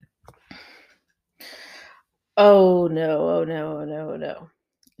Oh no, oh no, oh no, oh no.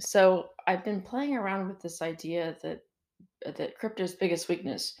 So I've been playing around with this idea that crypto's biggest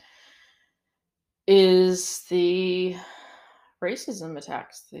weakness is the racism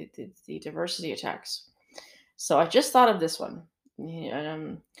attacks, the diversity attacks. So I just thought of this one.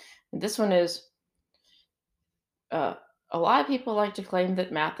 And this one is uh, a lot of people like to claim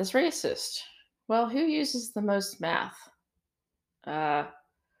that math is racist. Well, who uses the most math? Uh,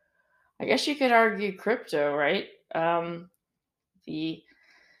 I guess you could argue crypto, right? The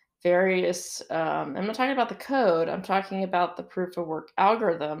various I'm not talking about the code, I'm talking about the proof of work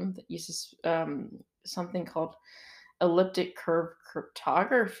algorithm that uses something called elliptic curve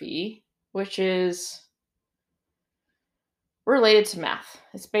cryptography, which is related to math.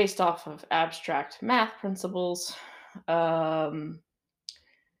 It's based off of abstract math principles. um,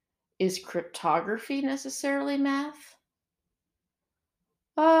 is cryptography necessarily math?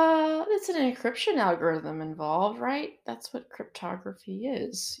 It's an encryption algorithm involved, right? That's what cryptography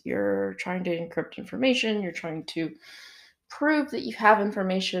is. You're trying to encrypt information, you're trying to prove that you have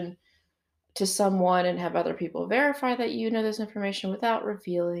information to someone and have other people verify that you know this information without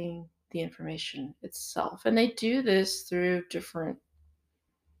revealing the information itself. And they do this through different,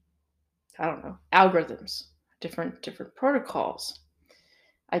 I don't know, algorithms, different protocols.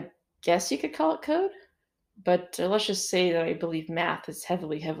 I guess you could call it code, but let's just say that I believe math is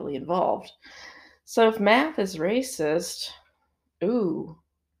heavily involved. So if math is racist, ooh,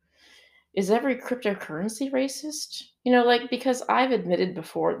 is every cryptocurrency racist? Like, because I've admitted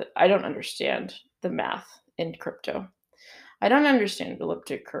before that I don't understand the math in crypto. I don't understand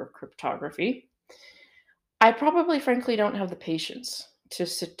elliptic curve cryptography. I probably, frankly, don't have the patience to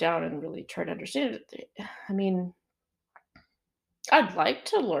sit down and really try to understand it. I mean, I'd like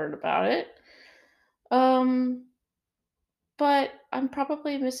to learn about it, um, but I'm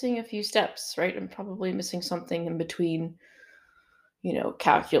probably missing a few steps, right? I'm probably missing something in between,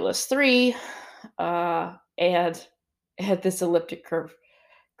 calculus 3 and had this elliptic curve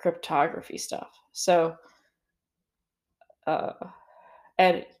cryptography stuff. So, uh,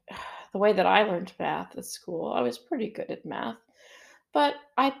 and the way that I learned math at school, I was pretty good at math, but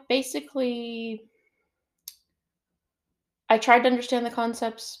I tried to understand the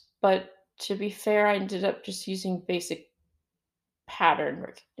concepts, but to be fair, I ended up just using basic pattern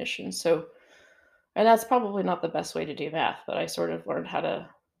recognition. So, and that's probably not the best way to do math, but I sort of learned how to,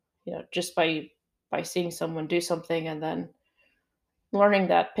 just by seeing someone do something and then learning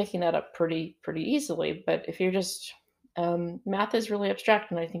that, picking that up pretty easily. But if you're just math is really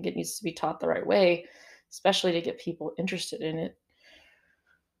abstract, and I think it needs to be taught the right way, especially to get people interested in it,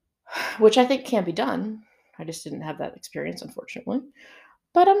 which I think can be done. I just didn't have that experience, unfortunately.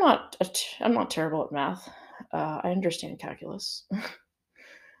 But I'm not terrible at math. I understand calculus,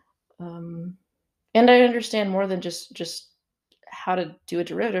 um, and I understand more than just how to do a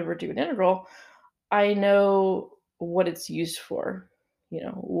derivative or do an integral. I know what it's used for.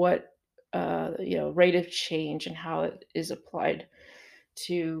 What rate of change and how it is applied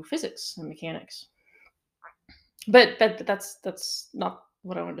to physics and mechanics. But that's not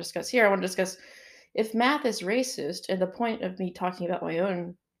what I want to discuss here. I want to discuss if math is racist, and the point of me talking about my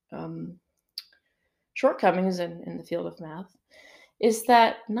own um, shortcomings in the field of math is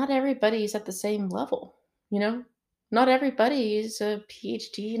that not everybody is at the same level. You know, not everybody is a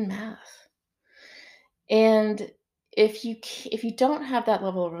PhD in math, and if you don't have that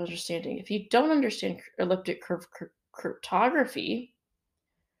level of understanding, if you don't understand elliptic curve cryptography,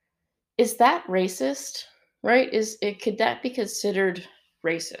 is that racist? Right? Is it Could that be considered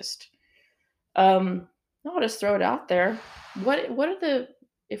racist? I'll just throw it out there. What are the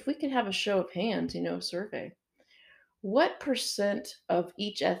If we could have a show of hands, survey, what percent of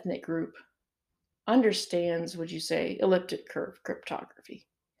each ethnic group understands, would you say, elliptic curve cryptography?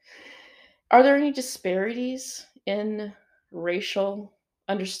 Are there any disparities in racial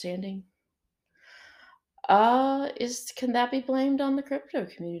understanding? Is Can that be blamed on the crypto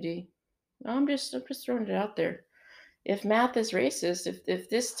community? I'm just throwing it out there. If math is racist, if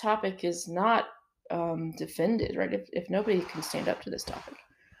this topic is not defended, right? If nobody can stand up to this topic,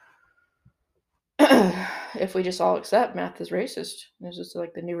 if we just all accept math is racist, this is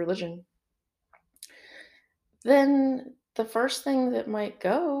like the new religion, then the first thing that might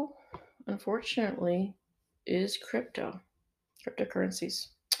go, unfortunately, is cryptocurrencies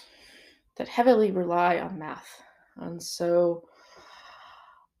that heavily rely on math. And so,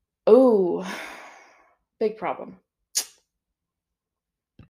 oh, big problem.